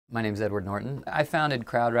My name is Edward Norton. I founded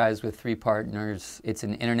Crowdrise with 3 partners. It's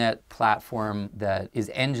an internet platform that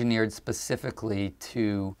is engineered specifically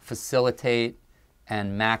to facilitate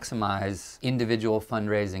and maximize individual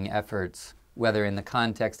fundraising efforts, whether in the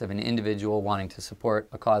context of an individual wanting to support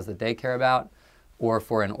a cause that they care about, or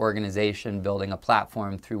for an organization building a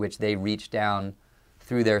platform through which they reach down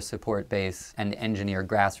through their support base and engineer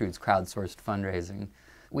grassroots crowdsourced fundraising.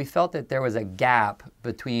 We felt that there was a gap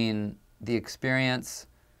between the experience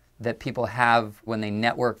that people have when they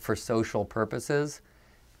network for social purposes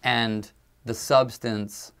and the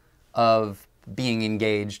substance of being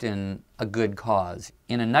engaged in a good cause.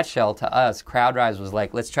 In a nutshell, to us, Crowdrise was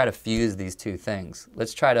like, let's try to fuse these two things.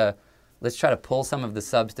 Let's try to pull some of the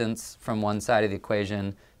substance from one side of the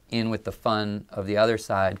equation in with the fun of the other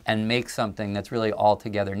side and make something that's really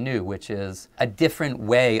altogether new, which is a different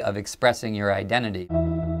way of expressing your identity.